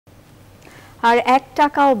আর 1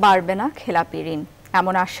 টাকাও বাড়বে না খেলাপি ঋণ,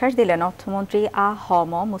 এমন আশ্বাস দিলেন অর্থমন্ত্রী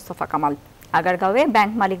আ.হ.ম মুস্তফা কামাল। আগারগাঁওয়ে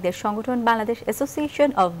ব্যাংক মালিকদের সংগঠন বাংলাদেশ অ্যাসোসিয়েশন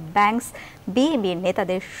অব ব্যাংকস বিএবির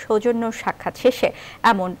নেতাদের সৌজন্য সাক্ষাৎ শেষে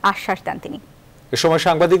এমন আশ্বাস দেন তিনি। এ সময়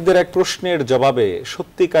সাংবাদিকদের এক প্রশ্নের জবাবে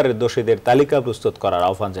সত্যিকারের দোষীদের তালিকা প্রস্তুত করার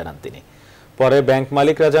আহ্বান জানান তিনি। পরে ব্যাংক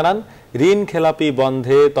মালিকরা জানান ঋণ খেলাপি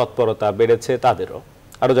বন্ধে তৎপরতা বেড়েছে তাদেরও।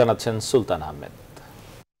 আরো জানাচ্ছেন সুলতান আহমেদ।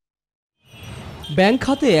 ব্যাংক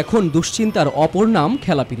খাতে এখন দুশ্চিন্তার অপর নাম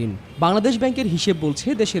খেলাপি ঋণ। বাংলাদেশ ব্যাংকের হিসেব বলছে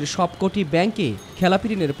দেশের সবকটি ব্যাংকে খেলাপি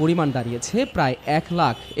ঋণের পরিমাণ দাঁড়িয়েছে প্রায়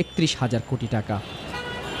 1,31,000 কোটি টাকা।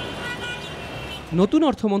 নতুন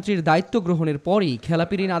অর্থমন্ত্রীর দায়িত্ব গ্রহণের পরই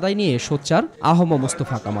খেলাপি ঋণ আদায় নিয়ে সোচ্চার আ.হ.ম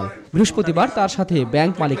মুস্তফা কামাল। বৃহস্পতিবার তার সাথে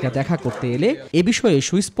ব্যাংক মালিকরা দেখা করতে এলে এ বিষয়ে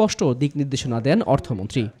সুস্পষ্ট দিক নির্দেশনা দেন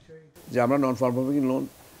অর্থমন্ত্রী। যে আমরা নন পারফর্মিং লোন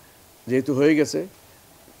যেহেতু হয়ে গেছে,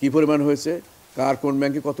 কি পরিমাণ হয়েছে, কার কোন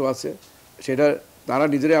ব্যাংকে কত আছে, সেটা তারা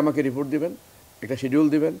নিজেরাই আমাকে রিপোর্ট দিবেন, একটা শিডিউল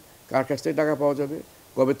দিবেন, কার কাছ থেকে টাকা পাওয়া যাবে,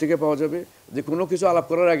 কবে থেকে পাওয়া যাবে। যে কোনো কিছু আলাপ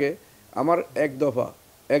করার আগে আমার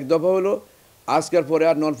এক দফা হলো আজকের পরে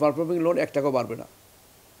আর নন পারফর্মিং লোন 1 টাকাও বাড়বে না।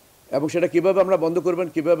 এবং সেটা কীভাবে আমরা বন্ধ করবেন,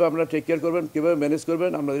 কীভাবে আমরা টেক কেয়ার করবেন, কীভাবে ম্যানেজ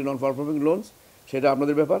করবেন আপনাদের নন পারফর্মিং লোনস, সেটা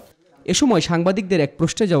আপনাদের ব্যাপার। এ সময় সাংবাদিকদের এক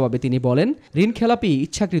প্রশ্নের জবাবে তিনি বলেন, ঋণ খেলাপি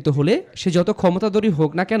ইচ্ছাকৃত হলে সে যত ক্ষমতাধরী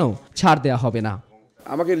হোক না কেন ছাড় দেওয়া হবে না।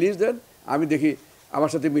 আমাকে লিস্ট দেন, আমি দেখি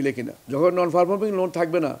আমার সাথে মিলে কিনা। যখন নন পারফর্মিং লোন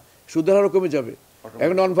থাকবে না, সুদের হারও কমে যাবে।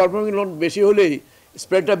 এখন নন পারফর্মিং লোন বেশি হলেই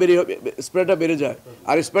স্প্রেডটা বেড়ে যায়,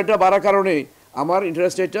 আর স্প্রেডটা বাড়ার কারণেই আমার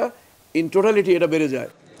ইন্টারেস্ট রেটটা ইন টোটালিটি এটা বেড়ে যায়।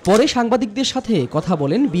 পরে সাংবাদিকদের সাথে কথা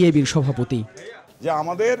বলেন বিএবির সভাপতি। যে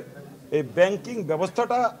আমাদের এই ব্যাংকিং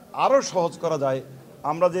ব্যবস্থাটা আরও সহজ করা যায়।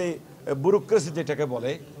 আমরা যে ব্যুরোক্রেসি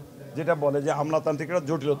যেটা বলে যে আমলাতান্ত্রিক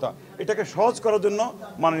জটিলতা, এটাকে সহজ করার জন্য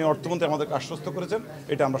মাননীয় অর্থমন্ত্রী আমাদেরকে আশ্বস্ত করেছেন,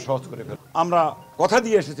 এটা আমরা সহজ করে ফেলব। আমরা কথা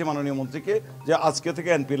দিয়ে এসেছি মাননীয় মন্ত্রীকে যে আজকে থেকে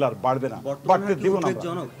এনপিএল আর বাড়বে না, বাড়তে দিব না।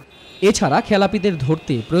 এছাড়া খেলাপিদের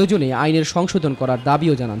ধরতে প্রয়োজনে আইনের সংশোধন করার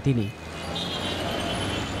দাবিও জানান তিনি।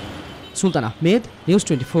 সুলতান আহমেদ, নিউজ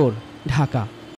 24, ঢাকা।